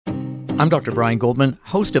I'm Dr. Brian Goldman,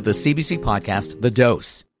 host of the CBC podcast, The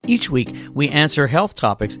Dose. Each week, we answer health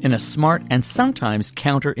topics in a smart and sometimes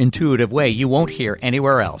counterintuitive way you won't hear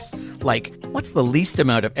anywhere else. Like, what's the least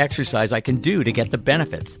amount of exercise I can do to get the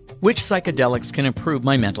benefits? Which psychedelics can improve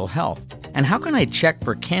my mental health? And how can I check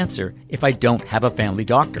for cancer if I don't have a family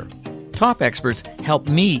doctor? Top experts help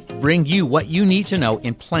me bring you what you need to know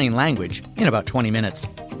in plain language in about 20 minutes.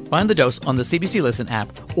 Find The Dose on the CBC Listen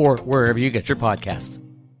app or wherever you get your podcasts.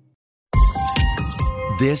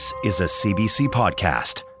 This is a CBC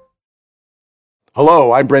podcast.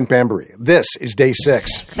 Hello, I'm Brent Bambury. This is Day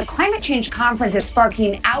 6. The climate change conference is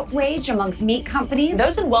sparking outrage amongst meat companies.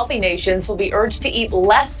 Those in wealthy nations will be urged to eat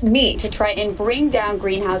less meat to try and bring down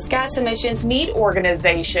greenhouse gas emissions. Meat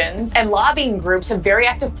organizations and lobbying groups have very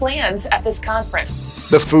active plans at this conference.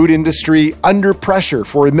 The food industry, under pressure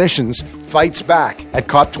for emissions, fights back at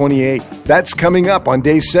COP28. That's coming up on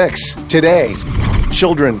Day 6. Today,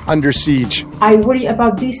 children under siege. I worry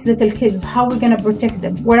about these little kids. How are we going to protect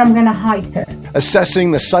them? Where I'm going to hide her?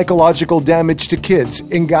 Assessing the psychological damage to kids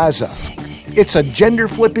in Gaza. It's a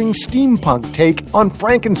gender-flipping steampunk take on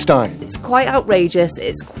Frankenstein. It's quite outrageous.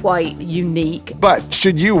 It's quite unique. But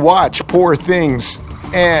should you watch Poor Things?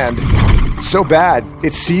 And so bad,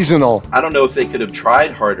 it's seasonal. I don't know if they could have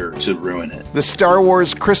tried harder to ruin it. The Star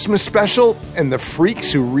Wars Christmas special and the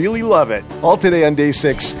freaks who really love it. All today on Day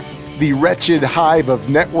 6, the wretched hive of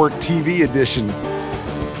network TV edition.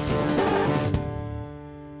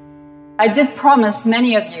 I did promise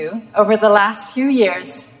many of you over the last few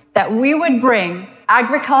years that we would bring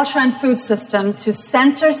agriculture and food system to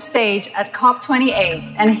center stage at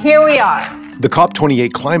COP28, and here we are. The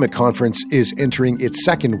COP28 climate conference is entering its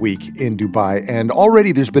second week in Dubai, and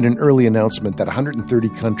already there's been an early announcement that 130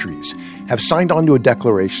 countries have signed on to a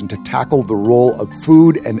declaration to tackle the role of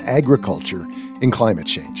food and agriculture in climate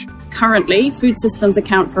change. Currently, food systems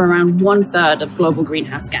account for around 1/3 of global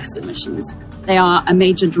greenhouse gas emissions. They are a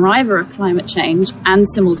major driver of climate change and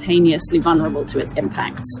simultaneously vulnerable to its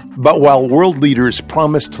impacts. But while world leaders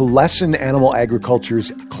promise to lessen animal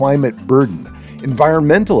agriculture's climate burden,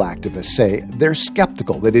 environmental activists say they're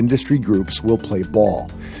skeptical that industry groups will play ball.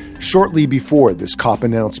 Shortly before this COP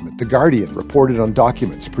announcement, The Guardian reported on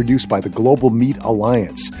documents produced by the Global Meat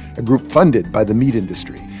Alliance, a group funded by the meat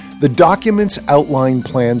industry. The documents outline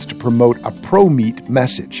plans to promote a pro-meat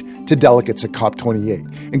message to delegates at COP28,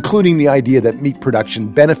 including the idea that meat production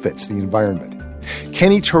benefits the environment.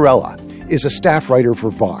 Kenny Torella is a staff writer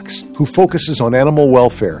for Vox who focuses on animal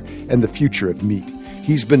welfare and the future of meat.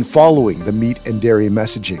 He's been following the meat and dairy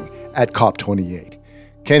messaging at COP28.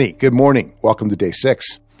 Kenny, good morning. Welcome to Day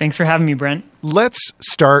 6. Thanks for having me, Brent. Let's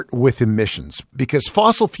start with emissions, because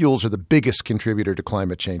fossil fuels are the biggest contributor to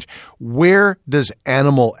climate change. Where does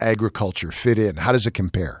animal agriculture fit in? How does it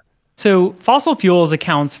compare? So fossil fuels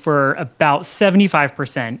accounts for about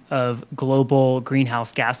 75% of global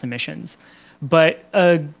greenhouse gas emissions. But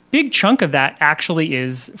a big chunk of that actually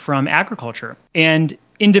is from agriculture. And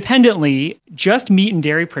independently, just meat and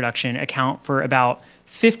dairy production account for about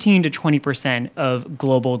 15 to 20% of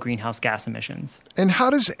global greenhouse gas emissions. And how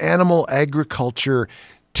does animal agriculture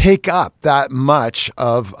take up that much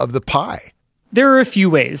of the pie? There are a few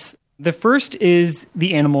ways. The first is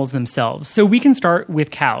the animals themselves. So we can start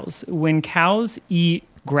with cows. When cows eat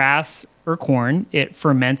grass or corn, it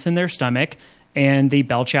ferments in their stomach and they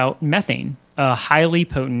belch out methane, a highly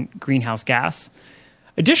potent greenhouse gas.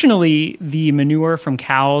 Additionally, the manure from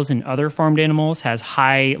cows and other farmed animals has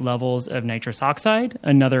high levels of nitrous oxide,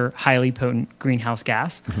 another highly potent greenhouse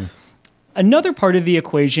gas. Mm-hmm. Another part of the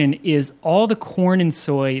equation is all the corn and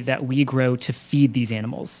soy that we grow to feed these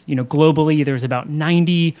animals. You know, globally, there's about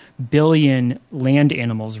 90 billion land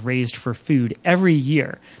animals raised for food every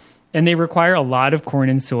year, and they require a lot of corn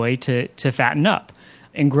and soy to fatten up.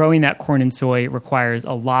 And growing that corn and soy requires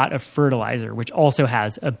a lot of fertilizer, which also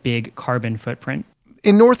has a big carbon footprint.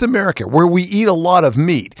 In North America, where we eat a lot of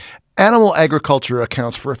meat, animal agriculture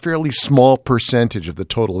accounts for a fairly small percentage of the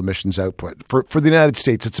total emissions output. For the United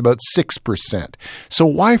States, it's about 6%. So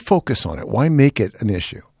why focus on it? Why make it an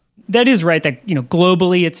issue? That is right. That, you know,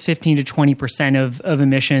 globally, it's 15 to 20% of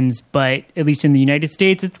emissions, but at least in the United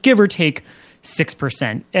States, it's give or take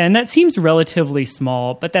 6%. And that seems relatively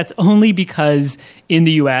small, but that's only because in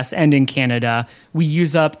the US and in Canada, we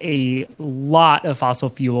use up a lot of fossil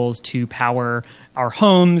fuels to power our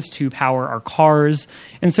homes, to power our cars.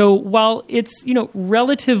 And so while it's, you know,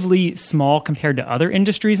 relatively small compared to other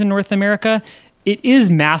industries in North America, it is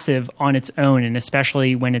massive on its own, and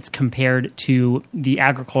especially when it's compared to the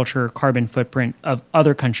agriculture carbon footprint of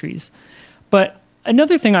other countries. But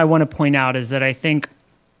another thing I want to point out is that I think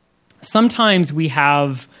sometimes we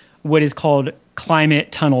have what is called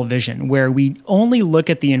climate tunnel vision, where we only look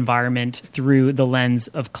at the environment through the lens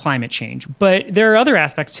of climate change. But there are other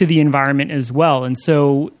aspects to the environment as well. And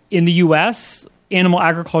so in the US, animal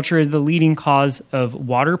agriculture is the leading cause of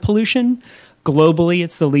water pollution. Globally,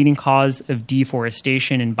 it's the leading cause of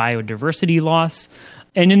deforestation and biodiversity loss.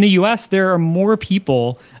 And in the US, there are more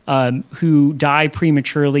people who die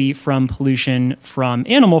prematurely from pollution from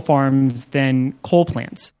animal farms than coal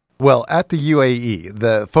plants. Well, at the UAE,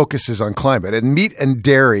 the focus is on climate, and meat and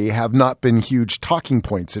dairy have not been huge talking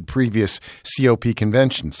points at previous COP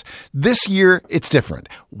conventions. This year, it's different.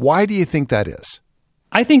 Why do you think that is?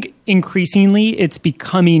 I think increasingly it's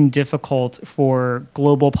becoming difficult for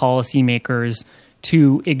global policymakers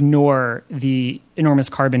to ignore the enormous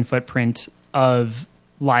carbon footprint of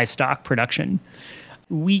livestock production.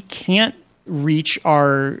 We can't reach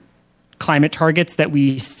our climate targets that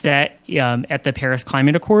we set at the Paris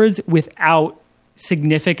Climate Accords without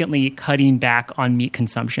significantly cutting back on meat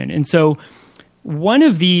consumption. And so one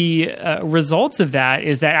of the results of that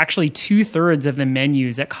is that actually 2/3 of the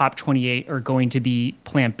menus at COP28 are going to be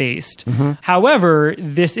plant-based. Mm-hmm. However,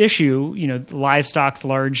 this issue, livestock's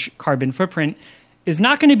large carbon footprint, is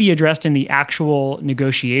not going to be addressed in the actual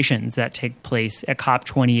negotiations that take place at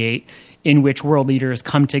COP28, in which world leaders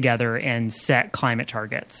come together and set climate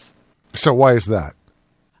targets. So why is that?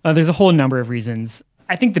 There's a whole number of reasons.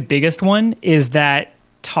 I think the biggest one is that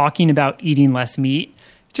talking about eating less meat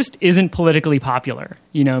just isn't politically popular.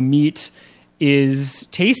 Meat is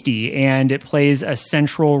tasty and it plays a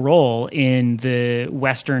central role in the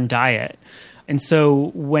Western diet. And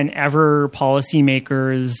so whenever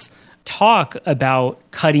policymakers talk about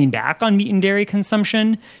cutting back on meat and dairy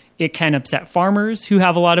consumption, it can upset farmers who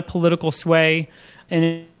have a lot of political sway,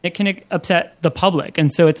 and it can upset the public.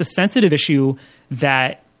 And so it's a sensitive issue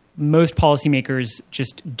that most policymakers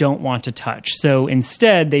just don't want to touch. So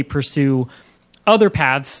instead, they pursue other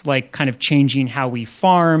paths, like kind of changing how we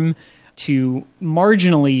farm to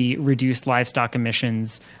marginally reduce livestock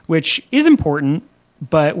emissions, which is important,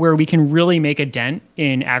 but where we can really make a dent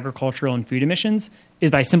in agricultural and food emissions is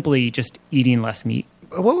by simply just eating less meat.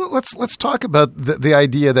 Well, let's talk about the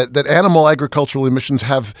idea that animal agricultural emissions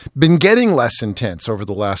have been getting less intense over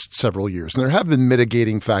the last several years. And there have been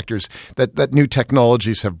mitigating factors that new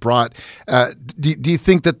technologies have brought. Do you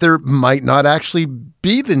think that there might not actually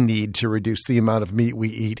be the need to reduce the amount of meat we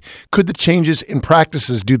eat? Could the changes in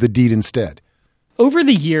practices do the deed instead? Over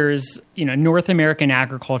the years, North American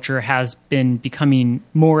agriculture has been becoming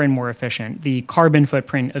more and more efficient. The carbon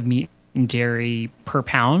footprint of meat and dairy per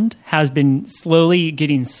pound has been slowly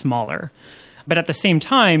getting smaller. But at the same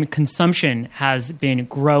time, consumption has been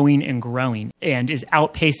growing and is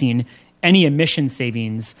outpacing any emission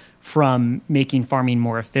savings from making farming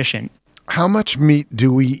more efficient. How much meat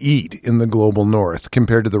do we eat in the global north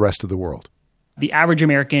compared to the rest of the world? The average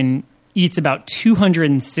American eats about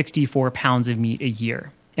 264 pounds of meat a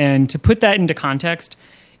year. And to put that into context,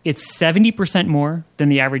 it's 70% more than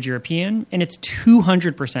the average European, and it's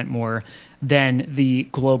 200% more than the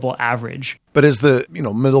global average. But as the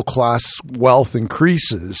middle class wealth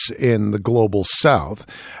increases in the global south,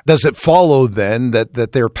 does it follow then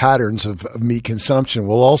that their patterns of meat consumption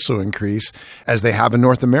will also increase as they have in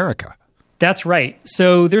North America? That's right.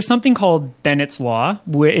 So there's something called Bennett's Law.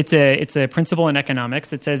 It's a principle in economics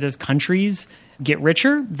that says as countries get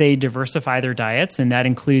richer, they diversify their diets, and that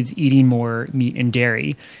includes eating more meat and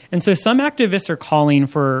dairy. And so some activists are calling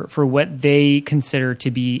for what they consider to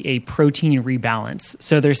be a protein rebalance.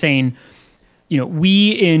 So they're saying, we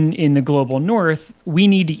in the global north, we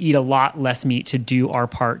need to eat a lot less meat to do our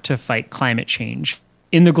part to fight climate change.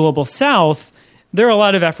 In the global south, there are a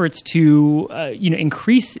lot of efforts to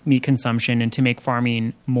increase meat consumption and to make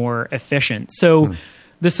farming more efficient. So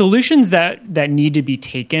the solutions that need to be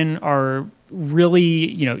taken are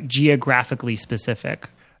really, geographically specific.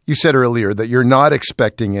 You said earlier that you're not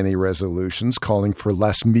expecting any resolutions calling for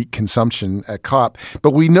less meat consumption at COP,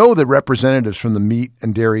 but we know that representatives from the meat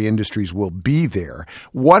and dairy industries will be there.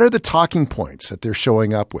 What are the talking points that they're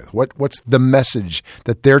showing up with? What's the message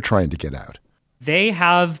that they're trying to get out? They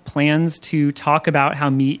have plans to talk about how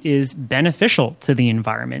meat is beneficial to the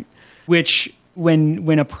environment, which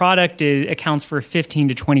when a product accounts for 15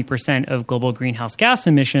 to 20% of global greenhouse gas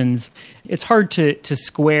emissions, it's hard to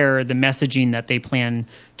square the messaging that they plan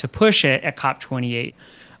to push at COP28.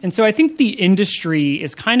 And so I think the industry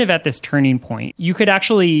is kind of at this turning point. You could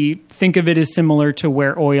actually think of it as similar to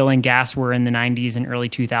where oil and gas were in the 90s and early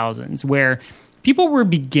 2000s, where people were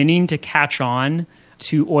beginning to catch on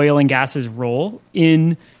to oil and gas's role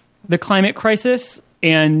in the climate crisis.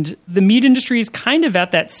 And the meat industry is kind of at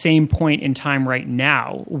that same point in time right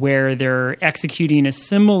now, where they're executing a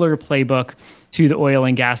similar playbook to the oil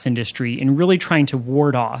and gas industry in really trying to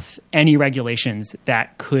ward off any regulations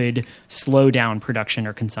that could slow down production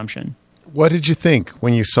or consumption. What did you think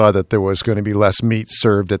when you saw that there was going to be less meat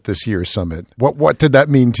served at this year's summit? What did that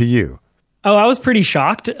mean to you? Oh, I was pretty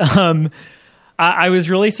shocked. I was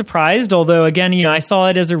really surprised, although, again, I saw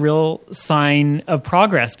it as a real sign of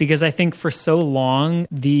progress because I think for so long,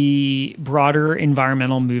 the broader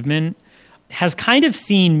environmental movement has kind of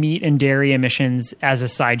seen meat and dairy emissions as a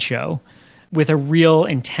sideshow with a real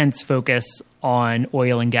intense focus on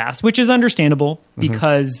oil and gas, which is understandable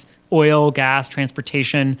because oil, gas,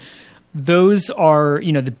 transportation, those are,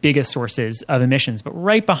 the biggest sources of emissions. But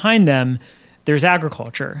right behind them, there's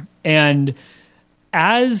agriculture. And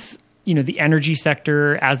as, the energy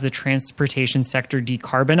sector, as the transportation sector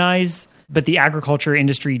decarbonize, but the agriculture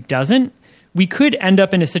industry doesn't, we could end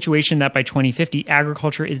up in a situation that by 2050,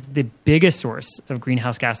 agriculture is the biggest source of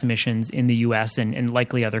greenhouse gas emissions in the US and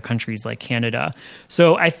likely other countries like Canada.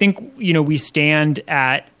 So I think, we stand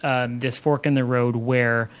at this fork in the road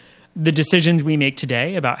where the decisions we make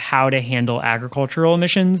today about how to handle agricultural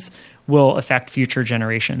emissions will affect future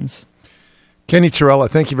generations. Kenny Torella,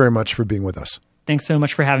 thank you very much for being with us. Thanks so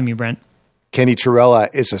much for having me, Brent. Kenny Torella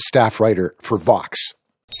is a staff writer for Vox.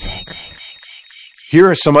 Here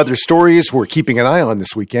are some other stories we're keeping an eye on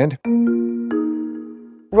this weekend.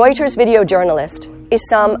 Reuters video journalist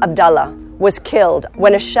Issam Abdallah was killed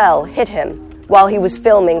when a shell hit him while he was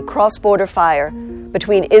filming cross-border fire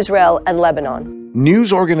between Israel and Lebanon.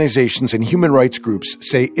 News organizations and human rights groups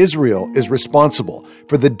say Israel is responsible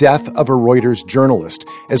for the death of a Reuters journalist,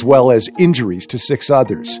 as well as injuries to 6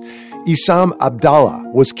 others. Issam Abdallah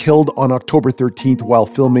was killed on October 13th while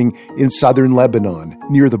filming in southern Lebanon,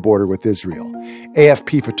 near the border with Israel.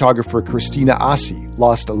 AFP photographer Christina Assi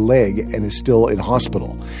lost a leg and is still in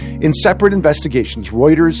hospital. In separate investigations,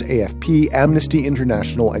 Reuters, AFP, Amnesty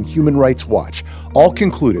International, and Human Rights Watch all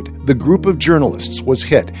concluded the group of journalists was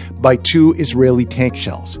hit by 2 Israeli tank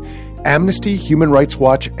shells. Amnesty, Human Rights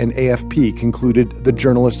Watch, and AFP concluded the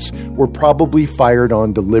journalists were probably fired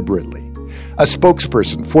on deliberately. A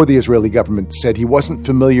spokesperson for the Israeli government said he wasn't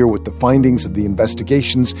familiar with the findings of the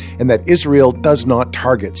investigations and that Israel does not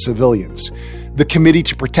target civilians. The Committee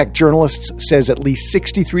to Protect Journalists says at least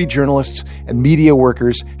 63 journalists and media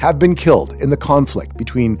workers have been killed in the conflict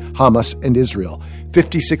between Hamas and Israel,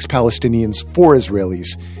 56 Palestinians, 4 Israelis,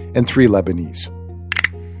 and 3 Lebanese.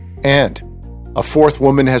 And a 4th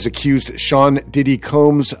woman has accused Sean Diddy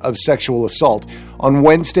Combs of sexual assault. On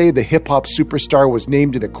Wednesday, the hip-hop superstar was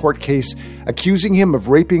named in a court case accusing him of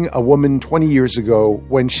raping a woman 20 years ago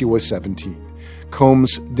when she was 17.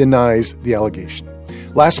 Combs denies the allegation.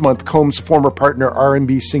 Last month, Combs' former partner,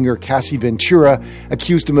 R&B singer Cassie Ventura,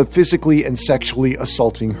 accused him of physically and sexually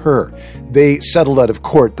assaulting her. They settled out of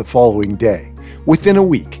court the following day. Within a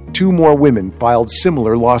week, 2 more women filed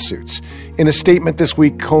similar lawsuits. In a statement this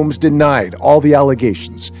week, Combs denied all the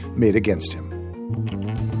allegations made against him.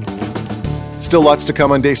 Still lots to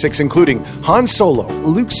come on Day 6, including Han Solo,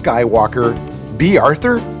 Luke Skywalker, B.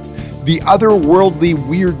 Arthur, the otherworldly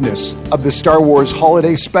weirdness of the Star Wars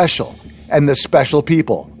Holiday Special, and the special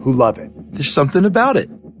people who love it. There's something about it.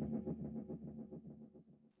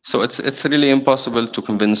 So it's really impossible to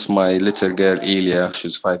convince my little girl, Elia,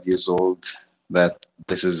 she's 5 years old, that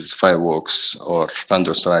this is fireworks or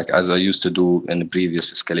thunderstrike, as I used to do in the previous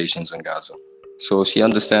escalations in Gaza. So she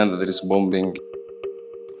understands that there is bombing.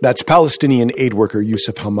 That's Palestinian aid worker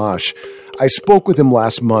Yusuf Hamash. I spoke with him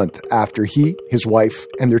last month after he, his wife,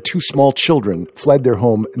 and their 2 small children fled their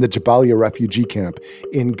home in the Jabalia refugee camp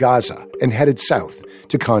in Gaza and headed south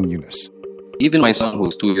to Khan Yunis. Even my son,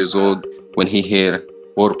 who's 2 years old, when he hears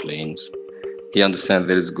warplanes, he understands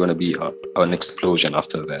there is going to be an explosion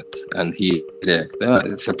after that. And he reacts,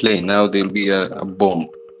 it's a plane, now there'll be a bomb.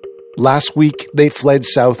 Last week, they fled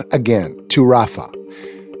south again to Rafah.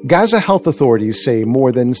 Gaza health authorities say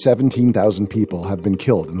more than 17,000 people have been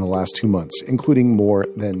killed in the last 2 months, including more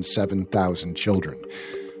than 7,000 children.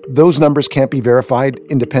 Those numbers can't be verified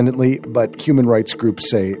independently, but human rights groups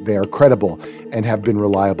say they are credible and have been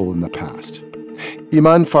reliable in the past.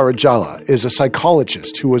 Iman Farajala is a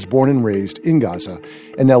psychologist who was born and raised in Gaza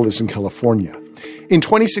and now lives in California. In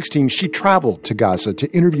 2016, she traveled to Gaza to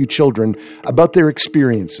interview children about their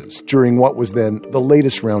experiences during what was then the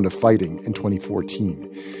latest round of fighting in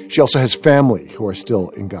 2014. She also has family who are still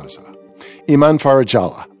in Gaza. Iman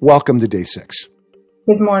Farajala, welcome to Day 6.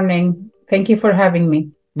 Good morning. Thank you for having me.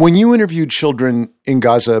 When you interviewed children in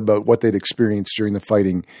Gaza about what they'd experienced during the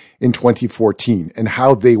fighting in 2014 and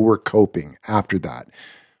how they were coping after that,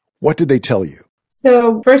 what did they tell you?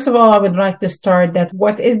 So first of all, I would like to start that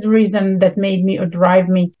what is the reason that made me or drive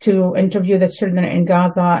me to interview the children in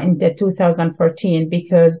Gaza in the 2014?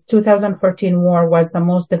 Because 2014 war was the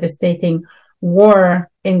most devastating war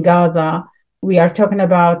in Gaza. We are talking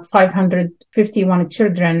about 551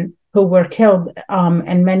 children who were killed,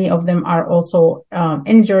 and many of them are also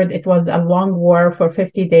injured. It was a long war for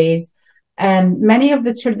 50 days. And many of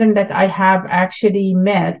the children that I have actually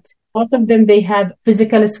met, a lot of them, they had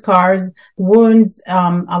physical scars, wounds.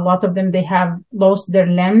 A lot of them, they have lost their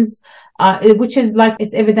limbs, which is like,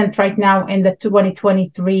 it's evident right now in the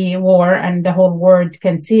 2023 war, and the whole world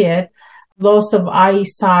can see it. Loss of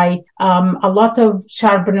eyesight, a lot of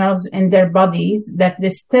sharpeners in their bodies that they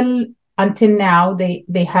still, until now,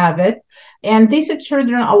 they have it. And these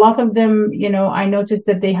children, a lot of them, I noticed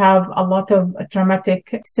that they have a lot of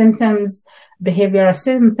traumatic symptoms, behavioral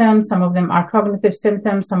symptoms. Some of them are cognitive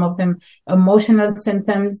symptoms, some of them emotional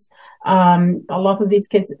symptoms. A lot of these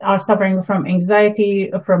kids are suffering from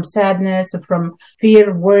anxiety, from sadness, from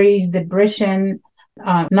fear, worries, depression,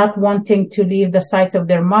 not wanting to leave the sights of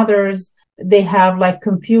their mothers. They have like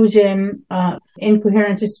confusion,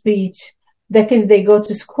 incoherent speech. The kids, they go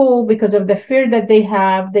to school because of the fear that they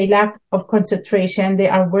have, they lack of concentration. They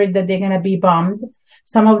are worried that they're going to be bombed.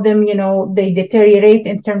 Some of them, they deteriorate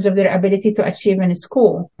in terms of their ability to achieve in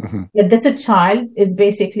school. Mm-hmm. But this child is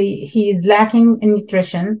basically, he is lacking in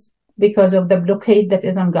nutrition because of the blockade that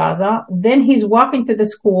is on Gaza. Then he's walking to the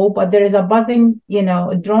school, but there is a buzzing,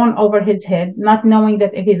 drone over his head, not knowing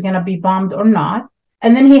that if he's going to be bombed or not.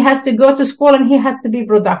 And then he has to go to school and he has to be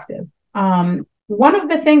productive. One of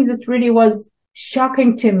the things that really was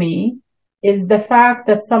shocking to me is the fact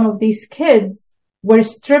that some of these kids were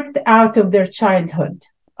stripped out of their childhood.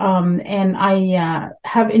 And I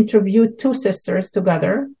have interviewed two sisters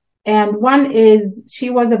together. And one is, she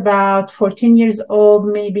was about 14 years old,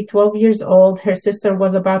 maybe 12 years old. Her sister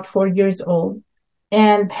was about 4 years old.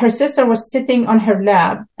 And her sister was sitting on her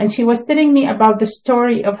lap, and she was telling me about the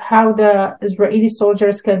story of how the Israeli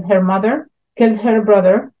soldiers killed her mother, killed her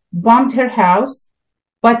brother, bombed her house,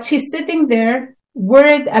 but she's sitting there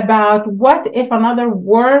worried about what if another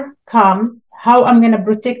war comes, how I'm going to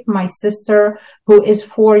protect my sister who is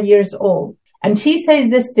 4 years old. And she said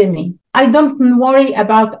this to me, I don't worry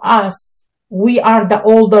about us. We are the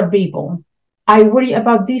older people. I worry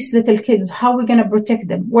about these little kids, how we're going to protect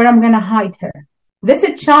them, where I'm going to hide her. This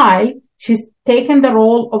child, she's taken the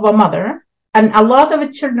role of a mother. And a lot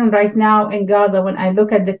of children right now in Gaza, when I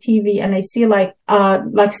look at the TV and I see like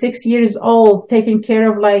 6 years old taking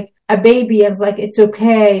care of like a baby, and it's like, it's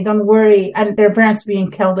okay, don't worry. And their parents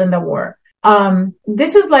being killed in the war.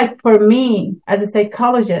 This is like, for me, as a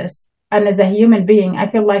psychologist and as a human being, I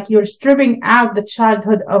feel like you're stripping out the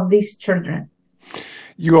childhood of these children.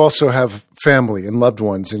 You also have family and loved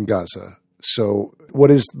ones in Gaza. So what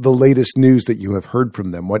is the latest news that you have heard from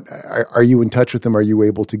them? What are you in touch with them? Are you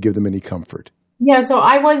able to give them any comfort? Yeah, so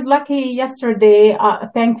I was lucky yesterday,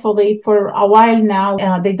 thankfully, for a while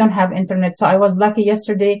now. They don't have internet. So I was lucky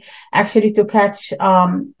yesterday actually to catch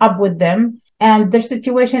up with them. And their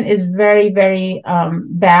situation is very, very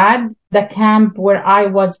bad. The camp where I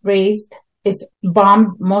was raised is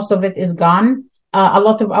bombed. Most of it is gone. A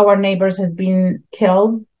lot of our neighbors has been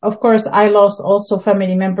killed. Of course, I lost also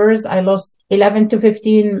family members. I lost 11 to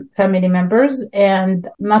 15 family members. And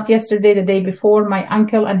not yesterday, the day before, my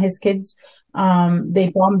uncle and his kids, they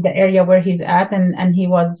bombed the area where he's at, and he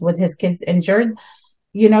was with his kids injured.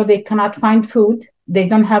 They cannot find food. They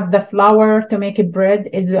don't have the flour to make bread.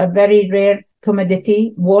 It's a very rare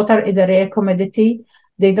commodity. Water is a rare commodity.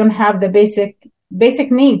 They don't have the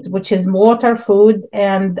basic needs, which is water, food,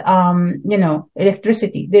 and,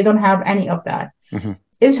 electricity. They don't have any of that. Mm-hmm.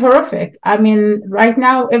 It's horrific. I mean, right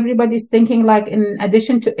now, everybody's thinking like, in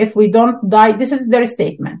addition to, if we don't die, this is their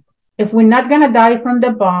statement. If we're not going to die from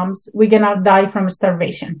the bombs, we're going to die from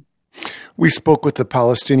starvation. We spoke with a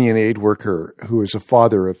Palestinian aid worker who is a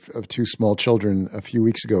father of two small children a few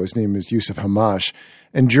weeks ago. His name is Yusuf Hamash.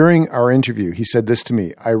 And during our interview, he said this to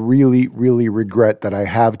me: I really, really regret that I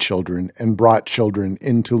have children and brought children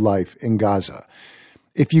into life in Gaza.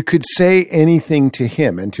 If you could say anything to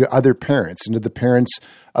him and to other parents and to the parents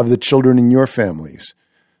of the children in your families,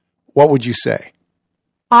 what would you say?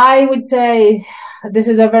 I would say this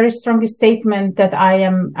is a very strong statement that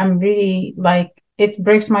I'm really like, it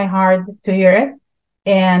breaks my heart to hear it,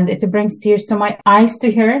 and it brings tears to my eyes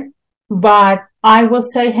to hear it. But I will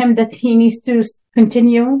say him that he needs to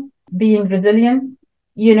continue being resilient,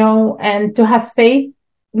 and to have faith,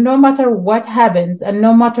 no matter what happens, and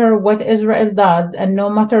no matter what Israel does, and no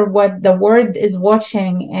matter what the world is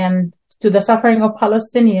watching, and to the suffering of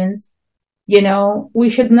Palestinians, we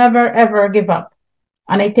should never, ever give up.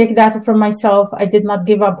 And I take that from myself. I did not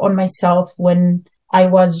give up on myself when I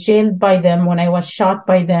was jailed by them, when I was shot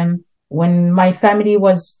by them, when my family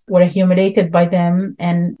were humiliated by them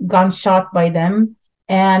and gunshot by them,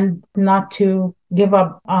 and not to give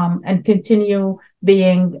up and continue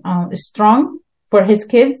being strong for his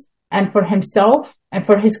kids and for himself and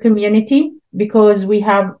for his community, because we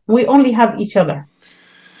only have each other.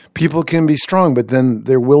 People can be strong, but then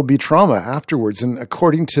there will be trauma afterwards. And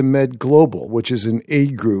according to Med Global, which is an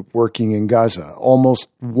aid group working in Gaza, almost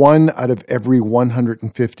 1 out of every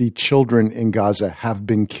 150 children in Gaza have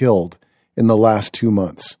been killed in the last 2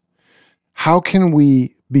 months. How can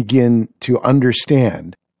we begin to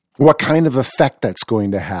understand what kind of effect that's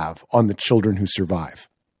going to have on the children who survive?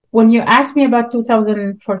 When you asked me about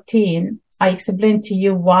 2014, I explained to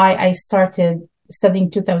you why I started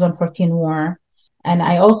studying 2014 war. And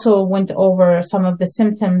I also went over some of the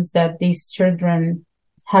symptoms that these children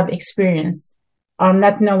have experienced,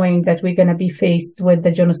 not knowing that we're going to be faced with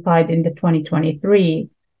the genocide in the 2023.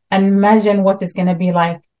 And imagine what it's going to be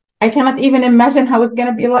like. I cannot even imagine how it's going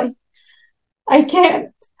to be like. I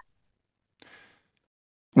can't.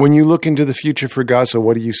 When you look into the future for Gaza,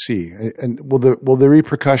 what do you see? And will the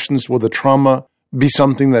repercussions, will the trauma be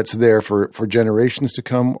something that's there for generations to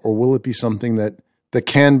come, or will it be something that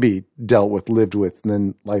can be dealt with, lived with, and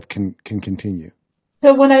then life can continue?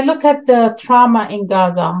 So when I look at the trauma in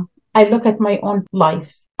Gaza, I look at my own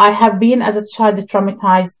life. I have been as a child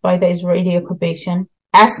traumatized by the Israeli occupation.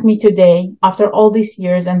 Ask me today, after all these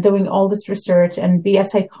years and doing all this research and be a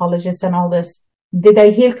psychologist and all this, did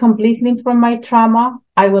I heal completely from my trauma?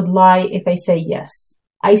 I would lie if I say yes.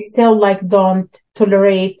 I still don't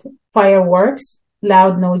tolerate fireworks,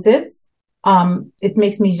 loud noises. It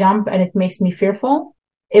makes me jump and it makes me fearful.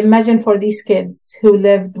 Imagine for these kids who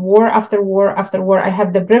lived war after war after war. I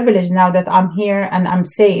have the privilege now that I'm here and I'm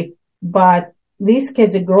safe, but these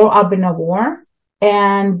kids grow up in a war,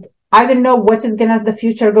 and I don't know what is the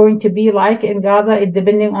future going to be like in Gaza,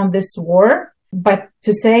 depending on this war. But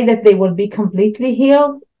to say that they will be completely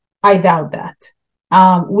healed, I doubt that.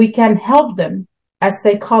 We can help them as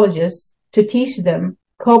psychologists to teach them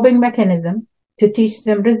coping mechanism, to teach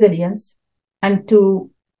them resilience, and to,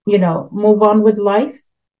 move on with life.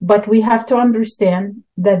 But we have to understand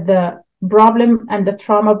that the problem and the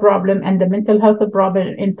trauma problem and the mental health problem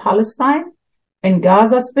in Palestine, in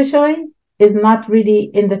Gaza especially, is not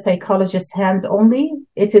really in the psychologist's hands only.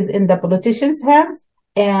 It is in the politicians' hands.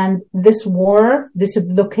 And this war, this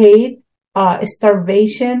blockade,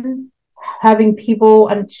 starvation, having people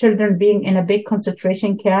and children being in a big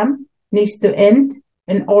concentration camp needs to end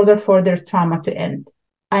in order for their trauma to end.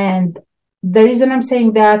 And the reason I'm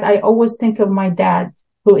saying that, I always think of my dad,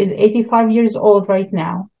 who is 85 years old right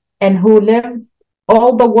now, and who lived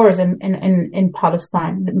all the wars in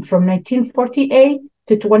Palestine from 1948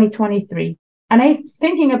 to 2023. And I'm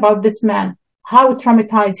thinking about this man, how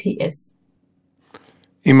traumatized he is.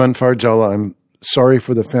 Iman Farjalla, I'm sorry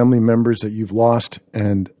for the family members that you've lost,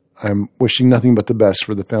 and I'm wishing nothing but the best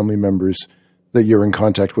for the family members that you're in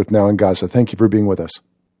contact with now in Gaza. Thank you for being with us.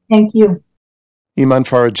 Thank you. Iman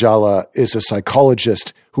Farjalla is a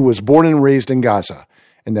psychologist who was born and raised in Gaza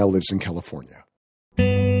and now lives in California.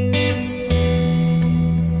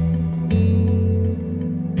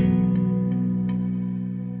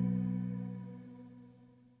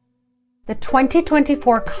 The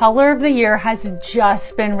 2024 color of the year has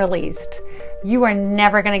just been released. You are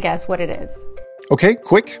never going to guess what it is. Okay,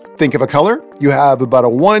 quick. Think of a color. You have about a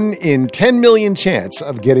 1 in 10 million chance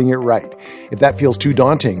of getting it right. If that feels too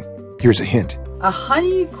daunting, here's a hint. A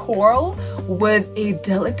honey coral with a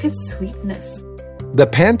delicate sweetness. The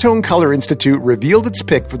Pantone Color Institute revealed its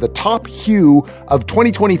pick for the top hue of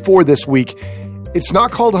 2024 this week. It's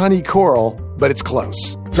not called honey coral, but it's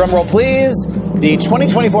close. Drum roll, please. The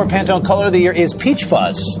 2024 Pantone Color of the Year is Peach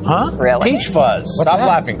Fuzz. Huh? Really? Peach Fuzz. Stop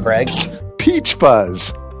laughing, Craig. Peach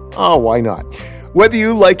Fuzz. Oh, why not? Whether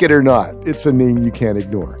you like it or not, it's a name you can't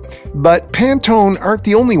ignore. But Pantone aren't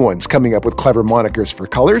the only ones coming up with clever monikers for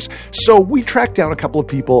colors, so we tracked down a couple of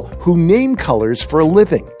people who name colors for a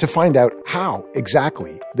living to find out how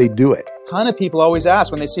exactly they do it. A ton of people always ask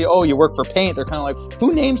when they see, oh, you work for paint, they're kind of like,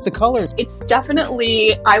 who names the colors? It's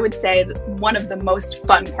definitely, I would say, one of the most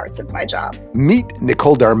fun parts of my job. Meet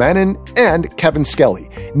Nicole Darmanin and Kevin Skelly.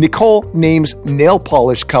 Nicole names nail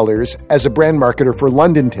polish colors as a brand marketer for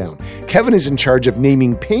London Town. Kevin is in charge of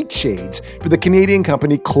naming paint shades for the Canadian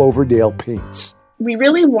company Cloverdale Paints. We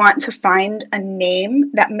really want to find a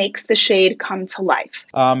name that makes the shade come to life.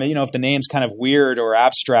 If the name's kind of weird or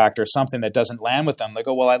abstract or something that doesn't land with them, they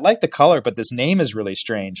go, well, I like the color, but this name is really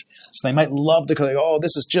strange. So they might love the color. Oh,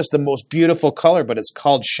 this is just the most beautiful color, but it's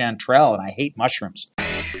called chanterelle, and I hate mushrooms.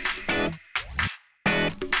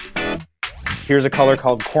 Here's a color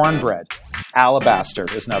called cornbread. Alabaster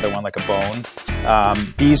is another one, like a bone.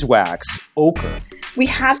 Beeswax, ochre. We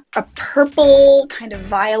have a purple kind of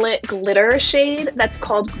violet glitter shade that's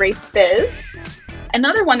called Grape Fizz.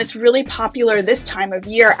 Another one that's really popular this time of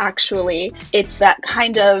year, actually, it's that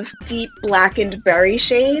kind of deep blackened berry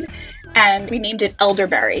shade, and we named it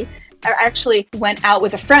Elderberry. I actually went out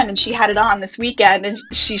with a friend and she had it on this weekend and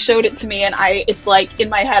she showed it to me, and it's like in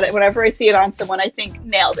my head, whenever I see it on someone, I think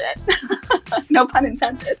nailed it. No pun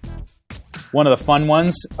intended. One of the fun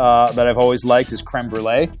ones that I've always liked is creme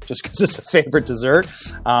brulee, just because it's a favorite dessert.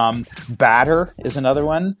 Batter is another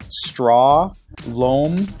one. Straw,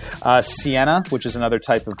 loam, sienna, which is another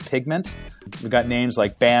type of pigment. We've got names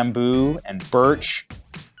like bamboo and birch.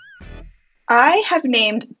 I have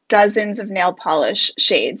named dozens of nail polish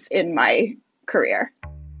shades in my career.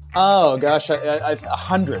 Oh, gosh, I've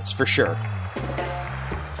hundreds for sure.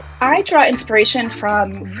 I draw inspiration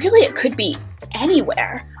from, really, it could be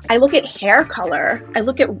anywhere. I look at hair color. I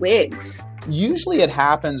look at wigs. Usually it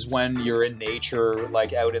happens when you're in nature,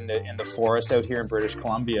 like out in the forest out here in British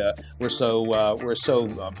Columbia. We're so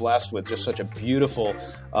blessed with just such a beautiful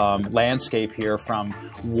landscape here, from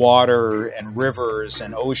water and rivers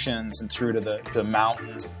and oceans and through to the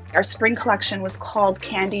mountains. Our spring collection was called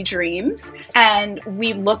Candy Dreams, and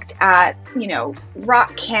we looked at,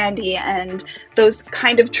 rock candy and those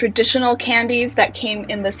kind of traditional candies that came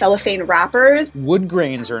in the cellophane wrappers. Wood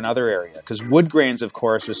grains are another area, because wood grains, of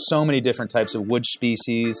course, there's so many different types of wood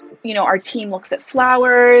species. Our team looks at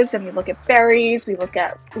flowers, and we look at berries, we look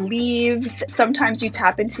at leaves. Sometimes you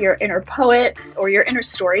tap into your inner poet or your inner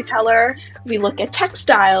storyteller. We look at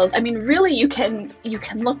textiles. I mean, really, you can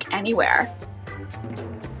look anywhere.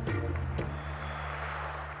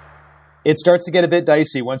 It starts to get a bit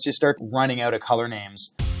dicey once you start running out of color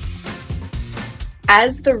names.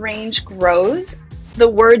 As the range grows, the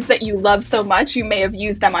words that you love so much, you may have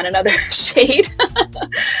used them on another shade.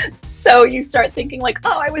 So you start thinking like,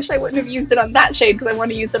 oh, I wish I wouldn't have used it on that shade because I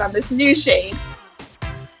want to use it on this new shade.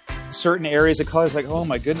 Certain areas of colors, like, oh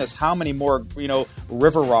my goodness, how many more,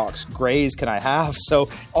 river rocks, grays can I have? So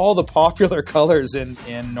all the popular colors in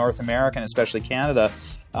North America, and especially Canada,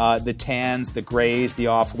 the tans, the grays, the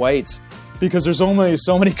off-whites, because there's only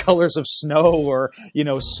so many colors of snow or,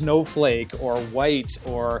 snowflake or white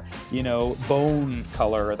or, bone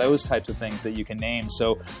color, or those types of things that you can name.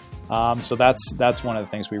 So that's one of the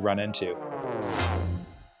things we run into.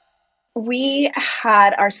 We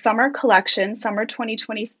had our summer collection, summer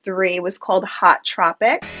 2023, was called Hot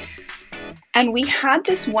Tropic. And we had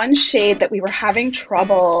this one shade that we were having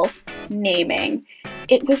trouble naming.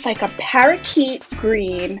 It was like a parakeet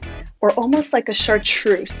green, or almost like a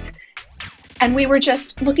chartreuse. And we were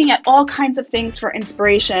just looking at all kinds of things for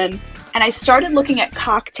inspiration. And I started looking at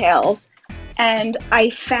cocktails, and I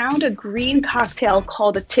found a green cocktail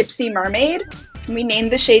called a Tipsy Mermaid. We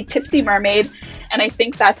named the shade Tipsy Mermaid, and I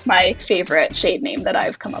think that's my favorite shade name that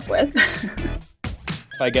I've come up with.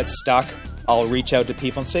 If I get stuck, I'll reach out to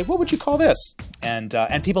people and say, what would you call this? And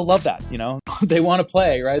people love that, They want to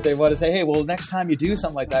play, right? They want to say, hey, well, next time you do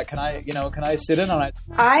something like that, can I sit in on it?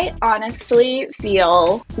 I honestly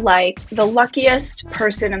feel like the luckiest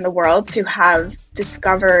person in the world to have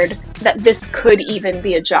discovered that this could even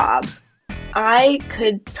be a job. I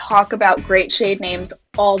could talk about great shade names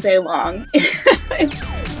all day long.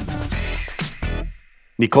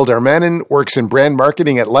 Nicole Darmanin works in brand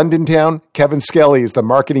marketing at London Town. Kevin Skelly is the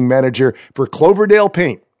marketing manager for Cloverdale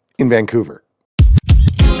Paint in Vancouver.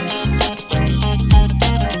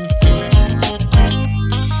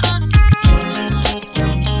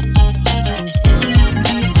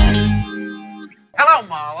 Hello,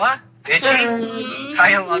 Mala. Bitchy.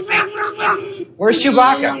 Hiya, Lumpy. Where's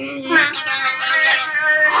Chewbacca?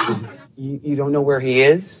 You don't know where he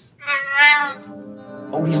is?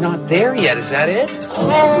 Oh, he's not there yet. Is that it?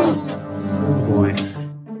 Oh, boy.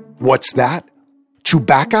 What's that?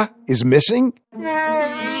 Chewbacca is missing?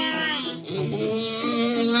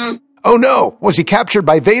 Oh no! Was he captured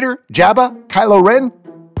by Vader, Jabba, Kylo Ren?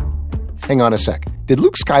 Hang on a sec. Did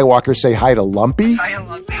Luke Skywalker say hi to Lumpy? Hiya,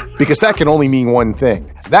 Lumpy. Because that can only mean one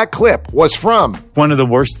thing. That clip was from one of the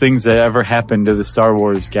worst things that ever happened to the Star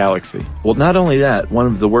Wars galaxy. Well, not only that, one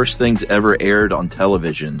of the worst things ever aired on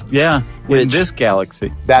television. Yeah, in this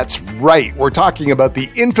galaxy. That's right. We're talking about the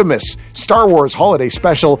infamous Star Wars Holiday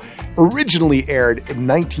Special, originally aired in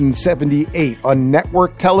 1978 on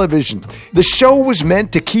network television. The show was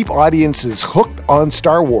meant to keep audiences hooked on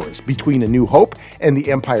Star Wars between A New Hope and The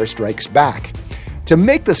Empire Strikes Back. To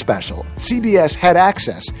make the special, CBS had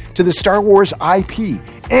access to the Star Wars IP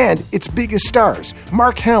and its biggest stars.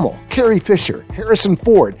 Mark Hamill, Carrie Fisher, Harrison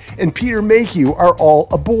Ford, and Peter Mayhew are all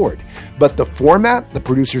aboard. But the format the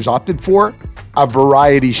producers opted for? A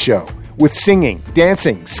variety show with singing,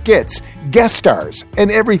 dancing, skits, guest stars,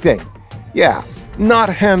 and everything. Yeah, not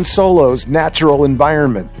Han Solo's natural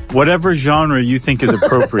environment. Whatever genre you think is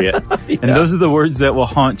appropriate. Yeah. And those are the words that will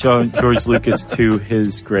haunt George Lucas to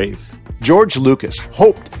his grave. George Lucas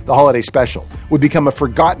hoped the holiday special would become a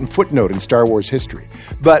forgotten footnote in Star Wars history,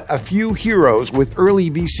 but a few heroes with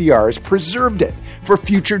early VCRs preserved it for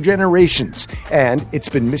future generations, and it's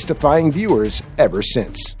been mystifying viewers ever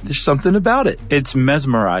since. There's something about it. It's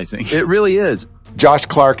mesmerizing. It really is. Josh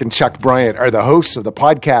Clark and Chuck Bryant are the hosts of the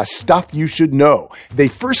podcast Stuff You Should Know. They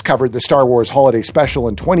first covered the Star Wars Holiday Special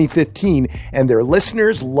in 2015, and their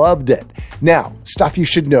listeners loved it. Now, Stuff You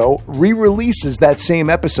Should Know re-releases that same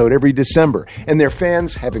episode every December, and their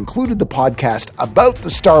fans have included the podcast about the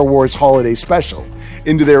Star Wars Holiday Special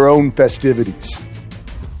into their own festivities.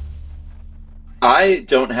 I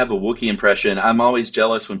don't have a Wookiee impression. I'm always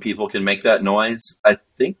jealous when people can make that noise. I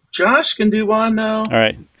think Josh can do one, though. All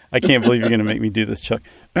right. I can't believe you're going to make me do this, Chuck.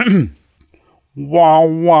 Wow,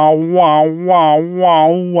 wow, wow, wow, wow,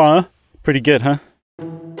 wow. Pretty good, huh?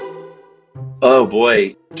 Oh,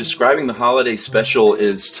 boy. Describing the holiday special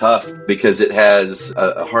is tough because it has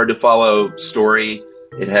a hard-to-follow story.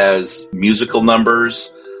 It has musical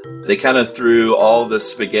numbers. They kind of threw all the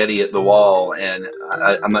spaghetti at the wall, and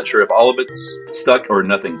I'm not sure if all of it's stuck or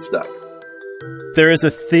nothing stuck. There is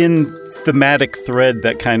a thin thematic thread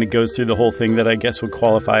that kind of goes through the whole thing that I guess would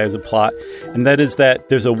qualify as a plot, and that is that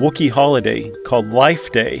there's a Wookiee holiday called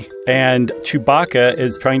Life Day, and Chewbacca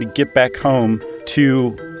is trying to get back home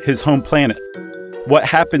to his home planet. What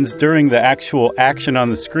happens during the actual action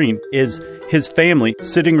on the screen is his family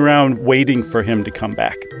sitting around waiting for him to come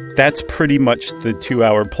back. That's pretty much the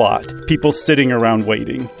 2-hour plot. People sitting around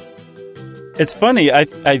waiting. It's funny, I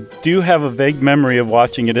do have a vague memory of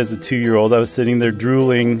watching it as a 2-year-old. I was sitting there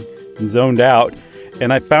drooling and zoned out,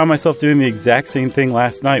 and I found myself doing the exact same thing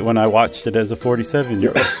last night when I watched it as a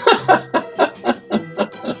 47-year-old.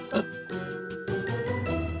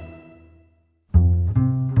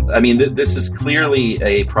 I mean, this is clearly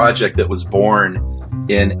a project that was born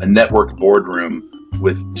in a network boardroom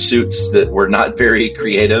with suits that were not very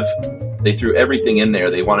creative. They threw everything in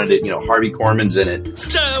there. They wanted it, Harvey Korman's in it.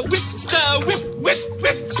 Stir, whip,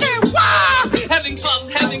 whip, stir, wah! Having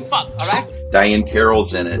fun, all right? Diane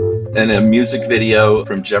Carroll's in it. And a music video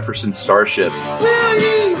from Jefferson Starship. Will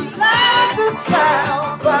you light the sky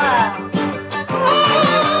on fire?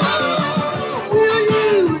 Will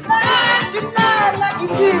you light tonight like you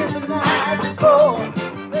did the night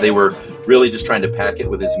before? They were really just trying to pack it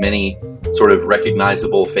with as many sort of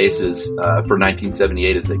recognizable faces for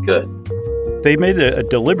 1978 as they could. They made a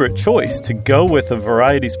deliberate choice to go with a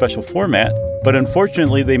variety special format, but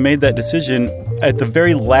unfortunately they made that decision at the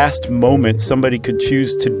very last moment somebody could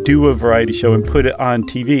choose to do a variety show and put it on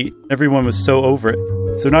TV. Everyone was so over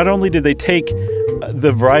it. So not only did they take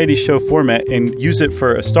the variety show format and use it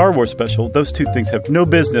for a Star Wars special, those two things have no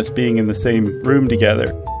business being in the same room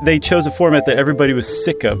together. They chose a format that everybody was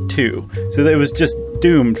sick of, too. So that it was just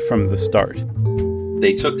doomed from the start.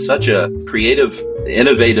 They took such a creative,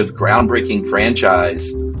 innovative, groundbreaking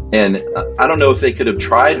franchise, and I don't know if they could have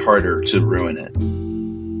tried harder to ruin it.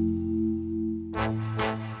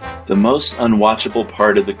 The most unwatchable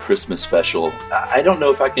part of the Christmas special, I don't know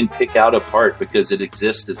if I can pick out a part because it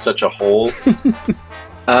exists as such a whole.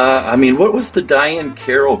 What was the Diane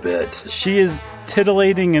Carroll bit? She is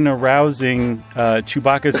titillating and arousing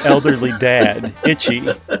Chewbacca's elderly dad, Itchy.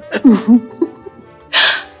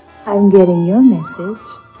 I'm getting your message.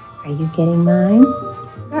 Are you getting mine?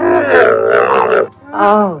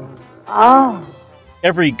 Oh.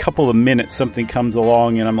 Every couple of minutes something comes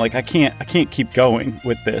along and I'm like, I can't keep going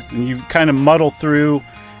with this. And you kind of muddle through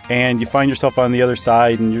and you find yourself on the other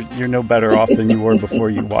side and you're no better off than you were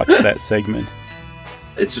before you watched that segment.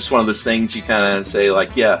 It's just one of those things you kind of say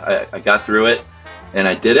like, yeah, I got through it and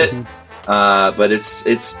I did it. But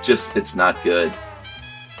it's not good.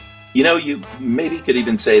 You maybe could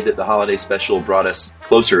even say that the holiday special brought us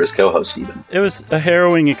closer as co-hosts even. It was a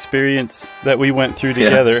harrowing experience that we went through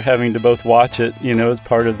together, having to both watch it, as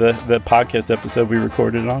part of the podcast episode we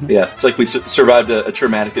recorded on it. Yeah, it's like we survived a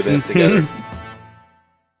traumatic event together.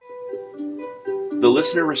 The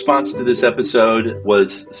listener response to this episode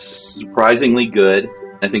was surprisingly good.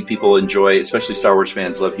 I think people enjoy, especially Star Wars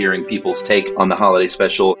fans, love hearing people's take on the holiday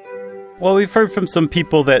special. Well, we've heard from some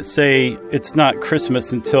people that say it's not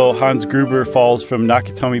Christmas until Hans Gruber falls from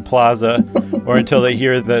Nakatomi Plaza or until they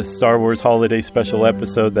hear the Star Wars Holiday Special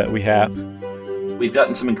episode that we have. We've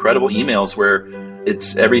gotten some incredible emails where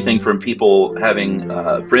it's everything from people having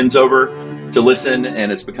friends over to listen, and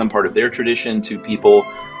it's become part of their tradition, to people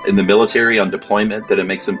in the military on deployment that it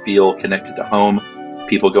makes them feel connected to home,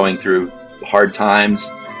 people going through hard times,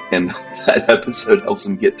 and that episode helps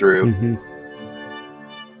them get through. Mm-hmm.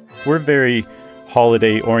 We're very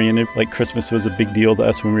holiday oriented. Like Christmas was a big deal to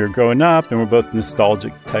us when we were growing up, and we're both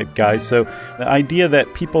nostalgic type guys. So the idea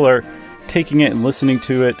that people are taking it and listening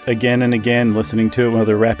to it again and again, listening to it while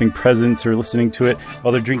they're wrapping presents or listening to it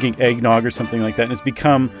while they're drinking eggnog or something like that, and it's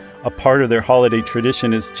become a part of their holiday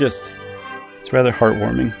tradition, is just, it's rather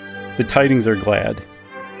heartwarming. The tidings are glad.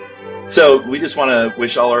 So we just want to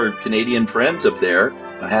wish all our Canadian friends up there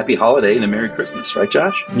a happy holiday and a Merry Christmas, right,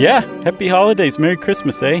 Josh? Yeah, happy holidays, Merry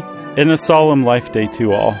Christmas, eh? And a solemn life day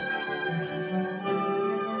to all.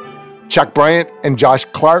 Chuck Bryant and Josh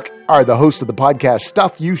Clark are the hosts of the podcast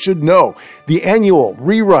Stuff You Should Know. The annual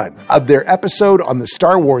rerun of their episode on the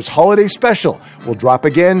Star Wars Holiday Special will drop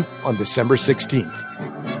again on December 16th.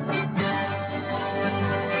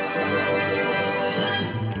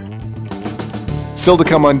 Still to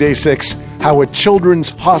come on Day 6, how a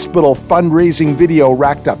children's hospital fundraising video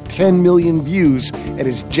racked up 10 million views and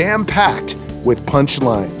is jam-packed with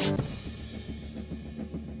punchlines.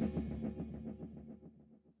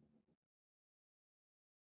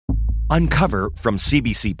 Uncover from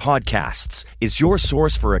CBC Podcasts is your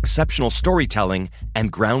source for exceptional storytelling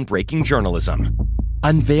and groundbreaking journalism.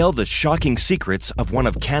 Unveil the shocking secrets of one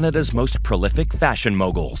of Canada's most prolific fashion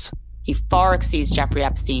moguls. He far exceeds Jeffrey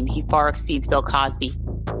Epstein. He far exceeds Bill Cosby.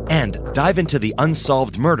 And dive into the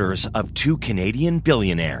unsolved murders of two Canadian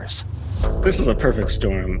billionaires. This is a perfect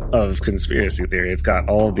storm of conspiracy theory. It's got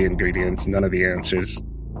all the ingredients, none of the answers.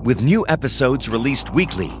 With new episodes released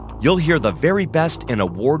weekly, you'll hear the very best in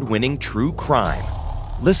award-winning true crime.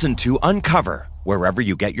 Listen to Uncover wherever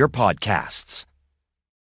you get your podcasts.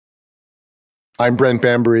 I'm Brent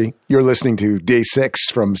Bambury. You're listening to Day 6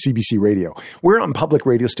 from CBC Radio. We're on public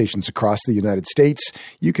radio stations across the United States.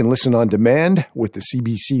 You can listen on demand with the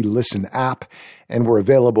CBC Listen app, and we're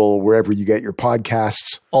available wherever you get your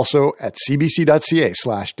podcasts, also at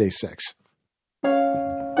cbc.ca/day6.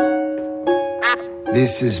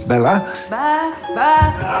 This is Bella.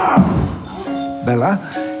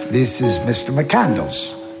 Bella, this is Mr.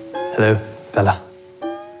 McCandles. Hello, Bella.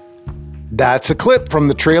 That's a clip from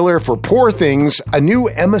the trailer for Poor Things, a new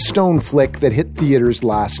Emma Stone flick that hit theaters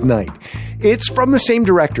last night. It's from the same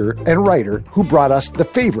director and writer who brought us The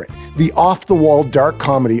Favorite, the off-the-wall dark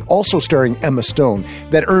comedy also starring Emma Stone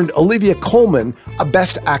that earned Olivia Colman a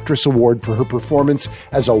Best Actress award for her performance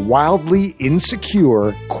as a wildly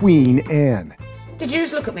insecure Queen Anne. Did you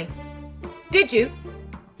just look at me? Did you?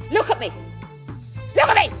 Look at me! Look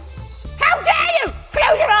at me! How dare you!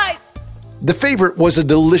 Close your eyes! The Favorite was a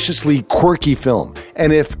deliciously quirky film,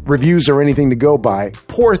 and if reviews are anything to go by,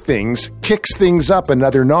 Poor Things kicks things up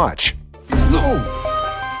another notch.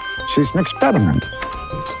 Oh, she's an experiment.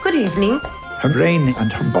 Good evening. Her brain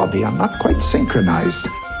and her body are not quite synchronized,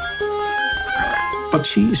 but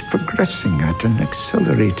she's progressing at an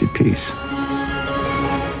accelerated pace.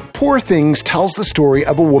 Poor Things tells the story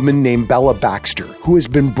of a woman named Bella Baxter who has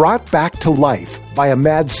been brought back to life by a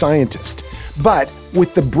mad scientist, but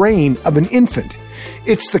with the brain of an infant.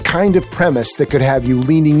 It's the kind of premise that could have you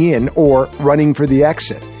leaning in or running for the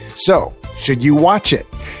exit. So, should you watch it?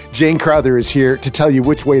 Jane Crowther is here to tell you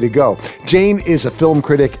which way to go. Jane is a film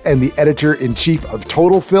critic and the editor-in-chief of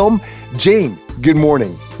Total Film. Jane, good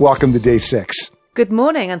morning. Welcome to Day 6. Good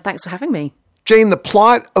morning, and thanks for having me. Jane, the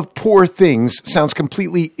plot of Poor Things sounds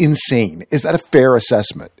completely insane. Is that a fair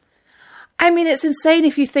assessment? I mean, it's insane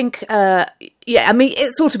if you think,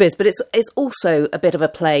 it sort of is, but it's also a bit of a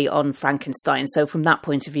play on Frankenstein. So from that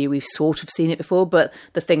point of view, we've sort of seen it before, but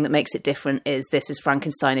the thing that makes it different is this is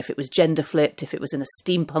Frankenstein if it was gender flipped, if it was in a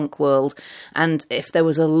steampunk world, and if there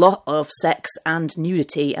was a lot of sex and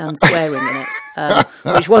nudity and swearing in it,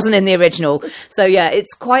 which wasn't in the original. So yeah,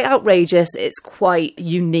 it's quite outrageous, it's quite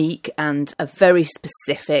unique and a very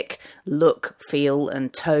specific look, feel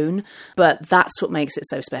and tone, but that's what makes it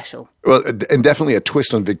so special. Well, and definitely a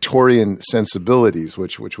twist on Victorian sensibilities,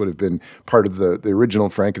 which would have been part of the original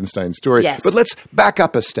Frankenstein story. Yes. But let's back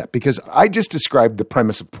up a step, because I just described the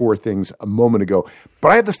premise of Poor Things a moment ago,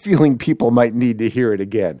 but I have the feeling people might need to hear it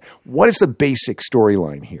again. What is the basic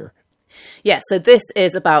storyline here? Yeah, so this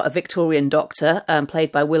is about a Victorian doctor,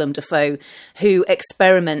 played by Willem Dafoe, who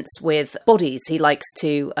experiments with bodies. He likes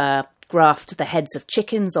to graft the heads of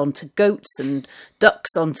chickens onto goats and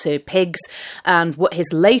ducks onto pigs. And what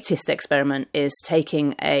his latest experiment is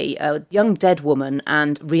taking a young dead woman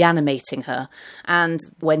and reanimating her. And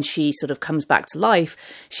when she sort of comes back to life,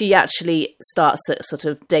 she actually starts at sort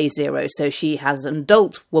of day zero. So she has an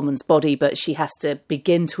adult woman's body, but she has to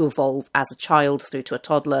begin to evolve as a child through to a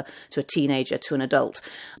toddler, to a teenager, to an adult.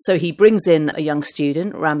 So he brings in a young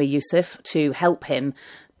student, Rami Youssef, to help him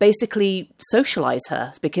basically socialise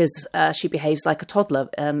her because she behaves like a toddler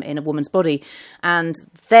in a woman's body. And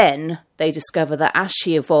then they discover that as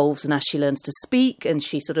she evolves and as she learns to speak and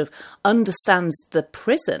she sort of understands the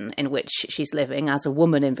prison in which she's living as a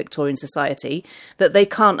woman in Victorian society, that they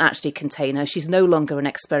can't actually contain her. She's no longer an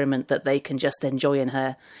experiment that they can just enjoy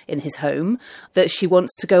in his home, that she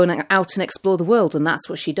wants to go out and explore the world, and that's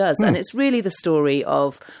what she does. And it's really the story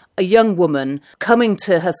of a young woman coming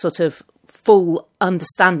to her sort of full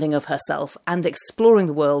understanding of herself and exploring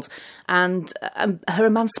the world and her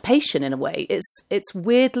emancipation in a way. It's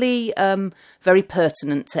weirdly very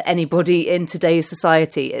pertinent to anybody in today's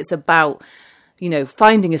society. It's about,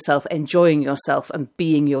 finding yourself, enjoying yourself and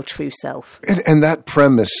being your true self. And that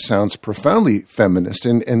premise sounds profoundly feminist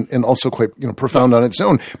and also quite profound on its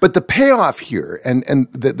own. But the payoff here and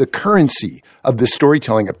the currency of this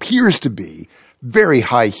storytelling appears to be very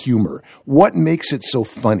high humor. What makes it so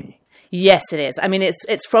funny? Yes, it is. I mean,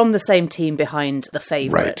 it's from the same team behind The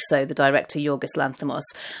Favourite, right. So the director Yorgos Lanthimos,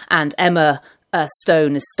 and Emma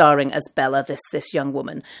Stone is starring as Bella, this young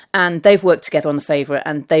woman. And they've worked together on The Favourite,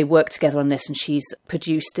 and they worked together on this, and she's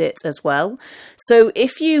produced it as well. So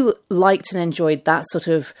if you liked and enjoyed that sort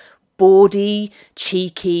of bawdy,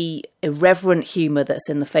 cheeky, irreverent humour that's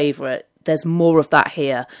in The Favourite, there's more of that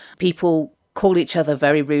here. People call each other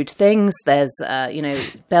very rude things. There's,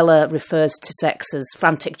 Bella refers to sex as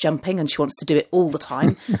frantic jumping and she wants to do it all the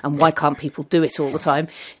time. And why can't people do it all the time?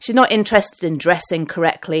 She's not interested in dressing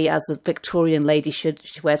correctly as a Victorian lady should.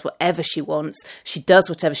 She wears whatever she wants. She does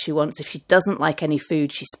whatever she wants. If she doesn't like any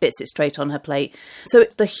food, she spits it straight on her plate. So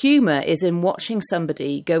the humour is in watching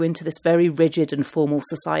somebody go into this very rigid and formal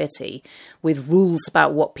society with rules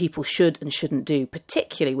about what people should and shouldn't do,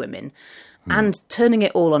 particularly women, and turning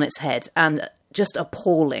it all on its head and just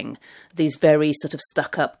appalling these very sort of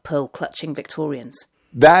stuck-up, pearl-clutching Victorians.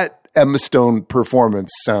 That Emma Stone performance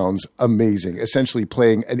sounds amazing, essentially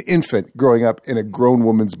playing an infant growing up in a grown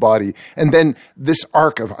woman's body, and then this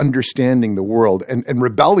arc of understanding the world and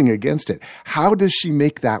rebelling against it. How does she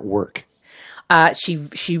make that work?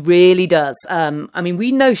 She really does. I mean,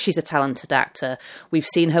 we know she's a talented actor. We've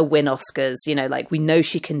seen her win Oscars, we know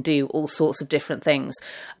she can do all sorts of different things.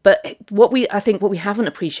 But what we haven't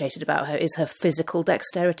appreciated about her is her physical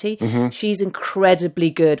dexterity. Mm-hmm. She's incredibly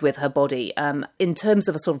good with her body. In terms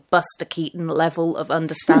of a sort of Buster Keaton level of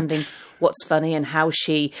understanding what's funny and how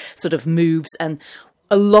she sort of moves, and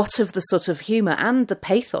a lot of the sort of humour and the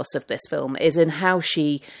pathos of this film is in how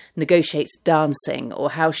she negotiates dancing or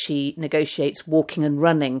how she negotiates walking and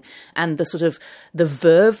running, and the sort of the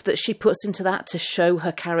verve that she puts into that to show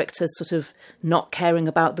her characters sort of not caring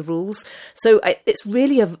about the rules. So it's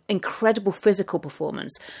really an incredible physical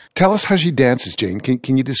performance. Tell us how she dances, Jane.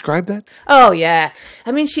 Can you describe that? Oh, yeah.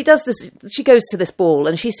 I mean, she does this. She goes to this ball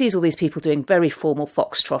and she sees all these people doing very formal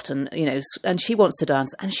foxtrot and she wants to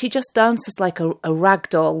dance, and she just dances like a rag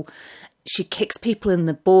doll. She kicks people in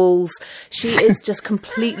the balls. She is just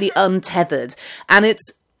completely untethered, and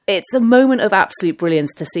it's a moment of absolute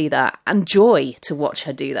brilliance to see that, and joy to watch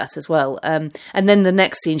her do that as well. And then the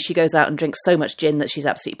next scene, she goes out and drinks so much gin that she's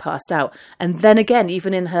absolutely passed out. And then again,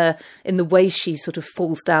 even in the way she sort of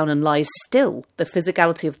falls down and lies still, the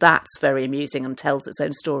physicality of that's very amusing and tells its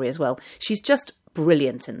own story as well. She's just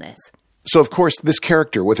brilliant in this. So, of course, this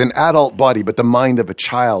character with an adult body but the mind of a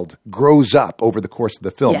child grows up over the course of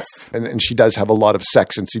the film. Yes. And she does have a lot of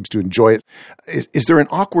sex and seems to enjoy it. Is there an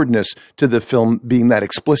awkwardness to the film being that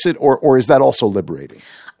explicit, or is that also liberating?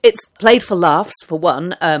 It's played for laughs, for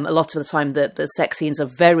one. A lot of the time the sex scenes are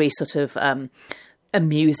very sort of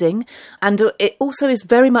amusing. And it also is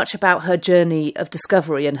very much about her journey of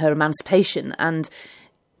discovery and her emancipation. And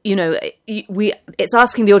it's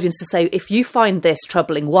asking the audience to say, if you find this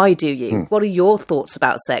troubling, why do you? What are your thoughts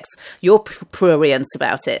about sex? Your prurience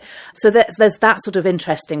about it? So there's that sort of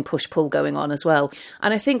interesting push-pull going on as well.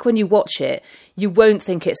 And I think when you watch it, you won't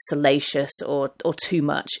think it's salacious or too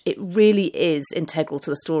much. It really is integral to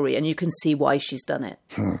the story, and you can see why she's done it.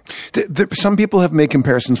 Some people have made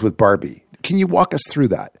comparisons with Barbie. Can you walk us through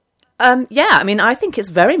that? Yeah, I mean, I think it's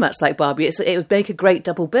very much like Barbie. It would make a great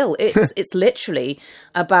double bill. It's literally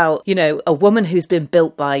about, a woman who's been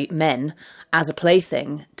built by men as a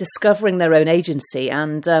plaything, discovering their own agency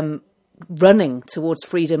and running towards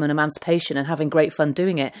freedom and emancipation and having great fun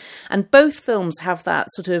doing it. And both films have that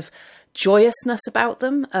sort of joyousness about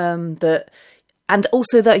them, and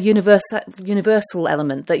also that universal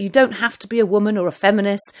element that you don't have to be a woman or a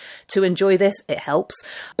feminist to enjoy this. It helps,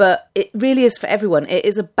 but it really is for everyone. It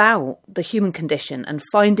is about the human condition and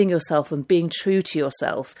finding yourself and being true to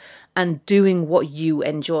yourself and doing what you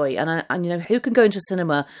enjoy. And you know, who can go into a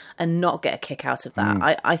cinema and not get a kick out of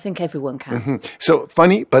that? I think everyone can. Mm-hmm. So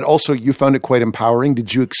funny, but also you found it quite empowering.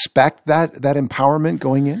 Did you expect that empowerment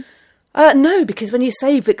going in? No, because when you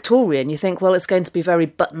say Victorian, you think, well, it's going to be very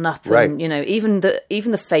button up, and right. You know, even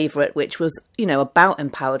the favourite, which was, you know, about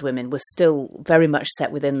empowered women, was still very much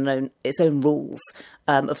set within its own rules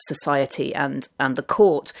of society and the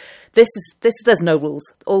court. This there's no rules.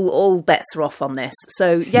 All bets are off on this.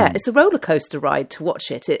 So yeah, it's a roller coaster ride to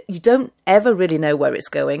watch it. You don't ever really know where it's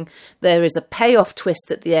going. There is a payoff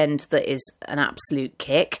twist at the end that is an absolute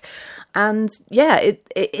kick, and yeah,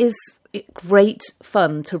 it is great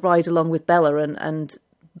fun to ride along with Bella and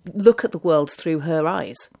look at the world through her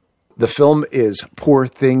eyes. The film is Poor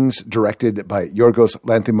Things, directed by Yorgos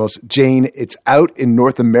Lanthimos. Jane, it's out in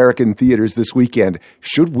North American theaters this weekend.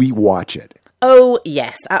 Should we watch it? Oh,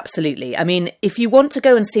 yes, absolutely. I mean, if you want to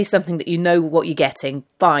go and see something that you know what you're getting,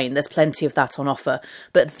 fine, there's plenty of that on offer.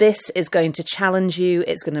 But this is going to challenge you.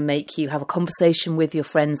 It's going to make you have a conversation with your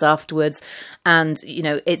friends afterwards. And, you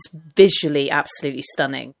know, it's visually absolutely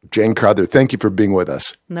stunning. Jane Crowther, thank you for being with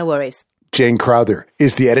us. No worries. Jane Crowther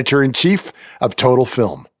is the editor-in-chief of Total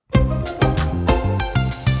Film.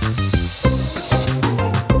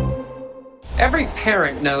 Every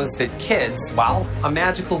parent knows that kids, well, a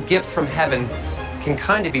magical gift from heaven, can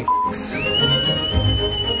kind of be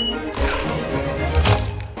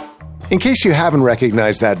In case you haven't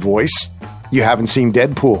recognized that voice, you haven't seen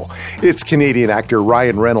Deadpool. It's Canadian actor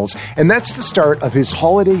Ryan Reynolds, and that's the start of his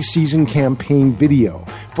holiday season campaign video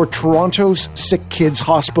for Toronto's Sick Kids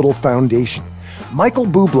Hospital Foundation. Michael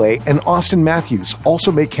Bublé and Austin Matthews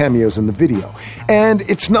also make cameos in the video. And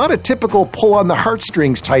it's not a typical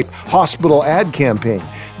pull-on-the-heartstrings type hospital ad campaign.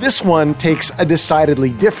 This one takes a decidedly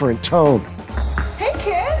different tone. Hey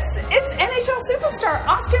kids, it's NHL superstar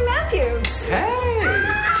Austin Matthews. Hey!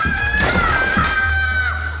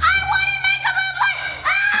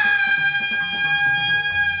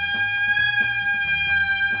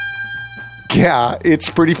 Yeah, it's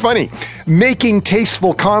pretty funny. Making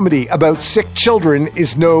tasteful comedy about sick children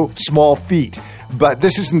is no small feat. But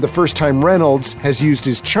this isn't the first time Reynolds has used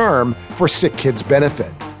his charm for sick kids'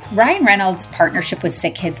 benefit. Ryan Reynolds' partnership with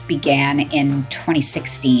Sick Kids began in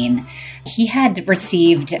 2016. He had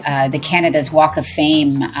received the Canada's Walk of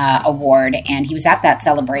Fame award, and he was at that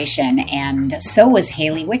celebration, and so was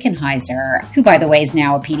Hayley Wickenheiser, who, by the way, is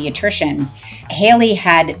now a pediatrician. Hayley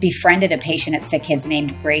had befriended a patient at Sick Kids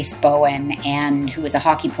named Grace Bowen, and who was a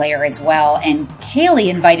hockey player as well, and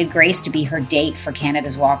Hayley invited Grace to be her date for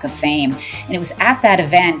Canada's Walk of Fame. And it was at that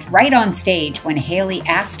event, right on stage, when Hayley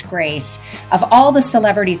asked Grace, of all the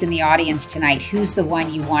celebrities in the audience tonight, who's the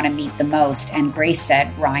one you want to meet the most? And Grace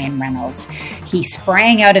said, Ryan Reynolds. He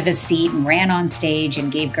sprang out of his seat and ran on stage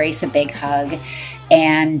and gave Grace a big hug.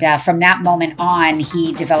 And from that moment on,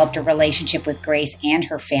 he developed a relationship with Grace and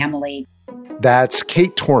her family. That's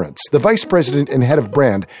Kate Torrance, the vice president and head of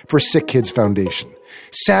brand for Sick Kids Foundation.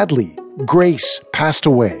 Sadly, Grace passed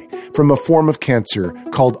away from a form of cancer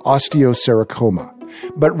called osteosarcoma.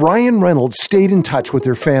 But Ryan Reynolds stayed in touch with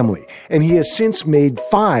her family, and he has since made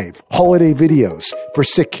 5 holiday videos for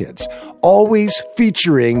Sick Kids, always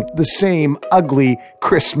featuring the same ugly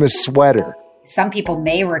Christmas sweater. Some people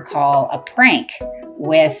may recall a prank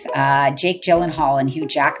with Jake Gyllenhaal and Hugh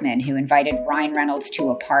Jackman, who invited Ryan Reynolds to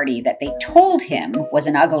a party that they told him was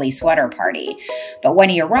an ugly sweater party. But when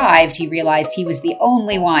he arrived, he realized he was the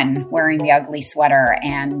only one wearing the ugly sweater,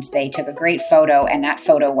 and they took a great photo, and that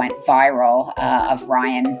photo went viral of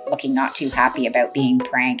Ryan looking not too happy about being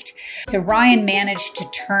pranked. So Ryan managed to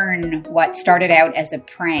turn what started out as a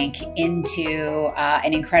prank into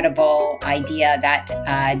an incredible idea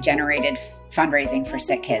that generated fundraising for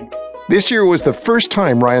Sick Kids. This year was the first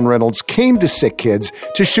time Ryan Reynolds came to Sick Kids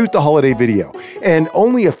to shoot the holiday video. And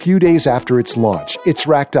only a few days after its launch, it's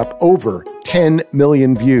racked up over 10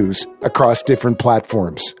 million views across different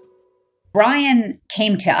platforms. Ryan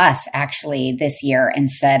came to us actually this year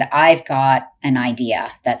and said, I've got an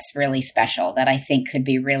idea that's really special that I think could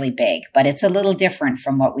be really big, but it's a little different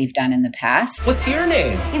from what we've done in the past. What's your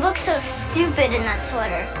name? You look so stupid in that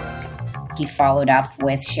sweater. He followed up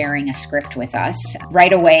with sharing a script with us.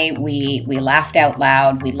 Right away, we laughed out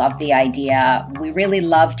loud. We loved the idea. We really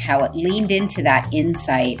loved how it leaned into that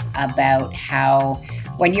insight about how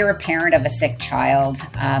When you're a parent of a sick child,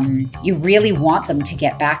 you really want them to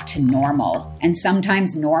get back to normal. And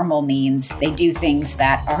sometimes normal means they do things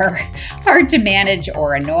that are hard to manage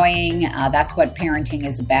or annoying. That's what parenting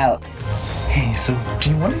is about. Hey, so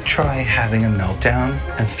do you want to try having a meltdown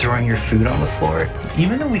and throwing your food on the floor,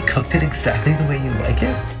 even though we cooked it exactly the way you like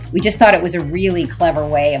it? We just thought it was a really clever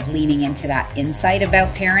way of leaning into that insight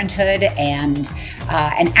about parenthood, and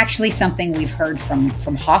actually something we've heard from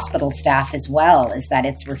hospital staff as well is that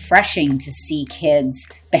it's refreshing to see kids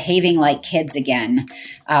behaving like kids again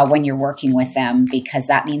when you're working with them, because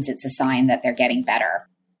that means it's a sign that they're getting better.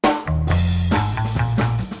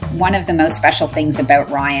 One of the most special things about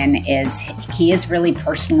Ryan is he is really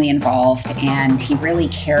personally involved and he really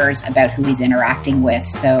cares about who he's interacting with.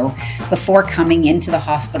 So before coming into the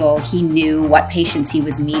hospital, he knew what patients he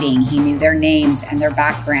was meeting. He knew their names and their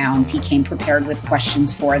backgrounds. He came prepared with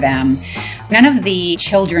questions for them. None of the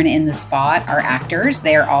children in the spot are actors.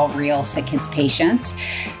 They are all real Sick Kids patients.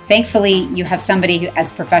 Thankfully, you have somebody who,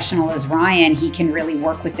 as professional as Ryan, he can really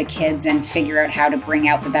work with the kids and figure out how to bring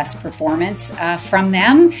out the best performance from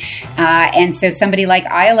them. And so somebody like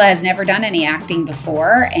Isla has never done any acting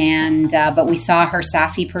before, but we saw her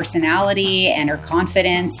sassy personality and her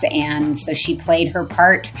confidence, and so she played her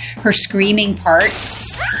part, her screaming part.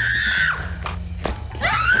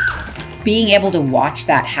 Being able to watch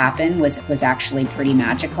that happen was actually pretty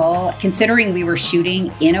magical. Considering we were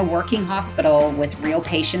shooting in a working hospital with real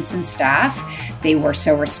patients and staff, they were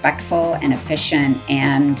so respectful and efficient,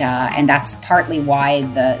 and that's partly why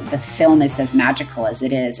the film is as magical as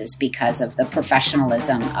it is because of the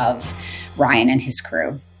professionalism of Ryan and his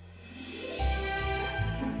crew.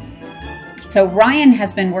 So Ryan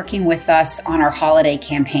has been working with us on our holiday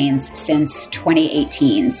campaigns since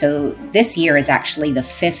 2018. So this year is actually the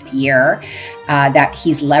 5th year that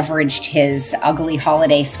he's leveraged his ugly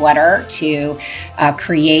holiday sweater to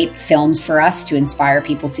create films for us to inspire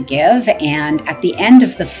people to give. And at the end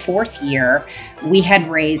of the 4th year, we had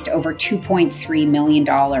raised over $2.3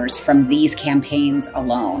 million from these campaigns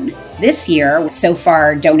alone. This year, so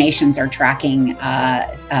far, donations are tracking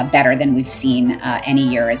better than we've seen any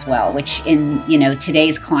year as well, which in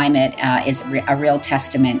today's climate is a real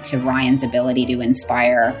testament to Ryan's ability to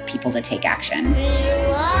inspire people to take action. We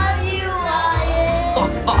love you,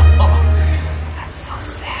 Ryan. That's so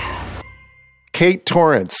sad. Kate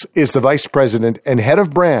Torrance is the Vice President and Head of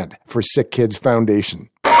Brand for Sick Kids Foundation.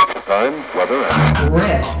 Time, weather, and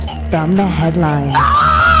Riffed from the Headlines.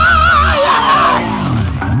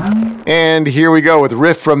 And here we go with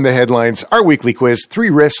Riff from the Headlines, our weekly quiz. 3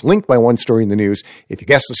 riffs linked by one story in the news. If you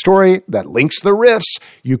guess the story that links the riffs,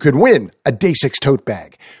 you could win a Day 6 tote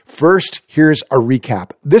bag. First, here's a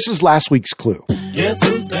recap. This is last week's clue. Guess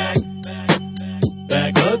who's back?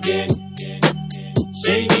 Back again.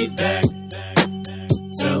 Shady's back.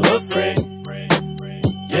 Tell a friend.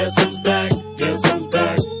 Guess who's back? Guess who's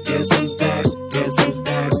back? Guess who's back? Guess who's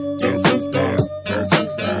back? Guess who's back? Guess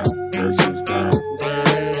who's back? Guess who's back?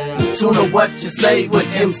 Tune to what you say when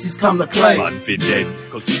MCs come to play. Confident,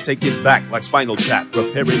 cause we take it back like Spinal Tap,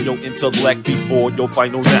 preparing your intellect before your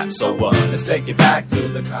final nap. So let's take it back to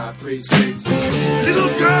the concrete streets. Little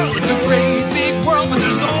girl, it's a great big world, but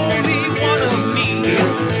there's only one of me.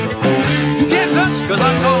 You get nuts cause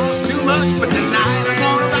I cause too much, but tonight I'm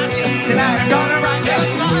gonna rock you. Tonight I'm gonna rock you.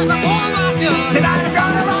 Tonight I'm gonna rock you. Tonight I'm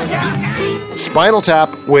gonna rock you. Spinal Tap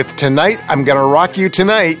with Tonight I'm Gonna Rock You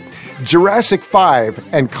Tonight, Jurassic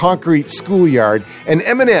 5 and Concrete Schoolyard, and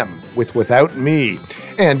Eminem with Without Me.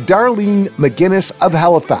 And Darlene McGuinness of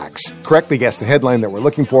Halifax correctly guessed the headline that we're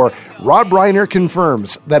looking for. Rob Reiner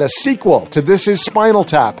confirms that a sequel to This Is Spinal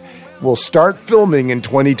Tap will start filming in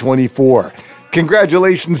 2024.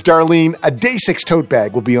 Congratulations, Darlene. A Day 6 tote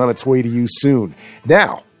bag will be on its way to you soon.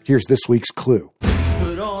 Now, here's this week's clue.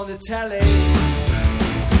 Put on the telly.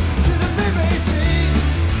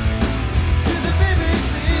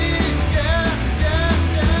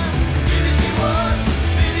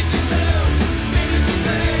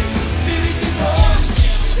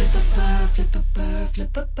 Flip a bird, flip a bird,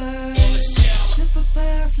 flip a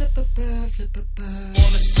bird, flip a bird,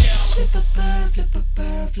 flip a bird, flip a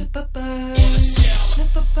bird, flip a bird, flip a bird,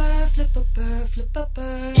 flip a bird, flip a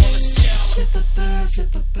bird, flip a bird,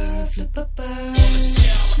 flip a bird, flip a bird,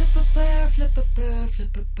 flip a bird, flip a bird,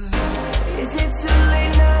 flip a bird. Is it too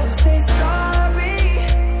late now to say sorry?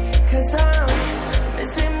 'Cause I'm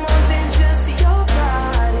missing more than just your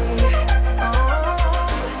body.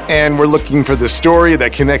 And we're looking for the story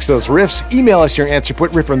that connects those riffs. Email us your answer.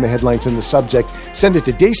 Put Riff from the Headlines in the subject. Send it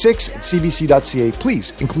to day6@cbc.ca.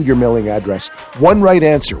 Please include your mailing address. One right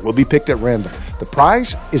answer will be picked at random. The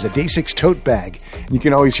prize is a Day 6 tote bag. You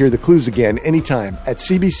can always hear the clues again anytime at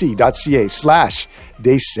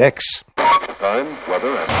cbc.ca/day6. Time,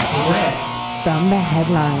 weather, and Riffed from the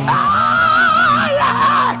Headlines.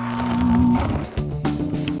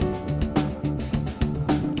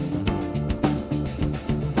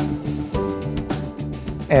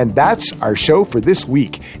 And that's our show for this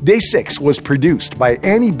week. Day 6 was produced by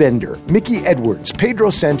Annie Bender, Mickey Edwards, Pedro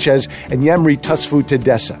Sanchez, and Yamri Tusfu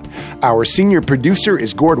Tedessa. Our senior producer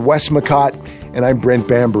is Gord Westmacott, and I'm Brent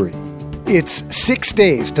Bambury. It's 6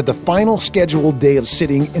 days to the final scheduled day of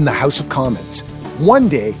sitting in the House of Commons, 1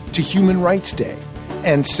 day to Human Rights Day,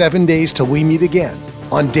 and 7 days till we meet again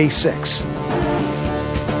on Day 6.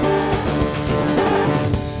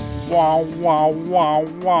 Wow, wow, wow,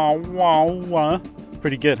 wow, wow, wow.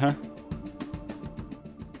 Pretty good, huh?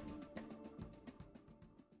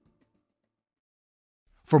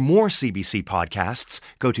 For more CBC podcasts,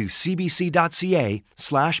 go to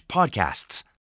cbc.ca/podcasts.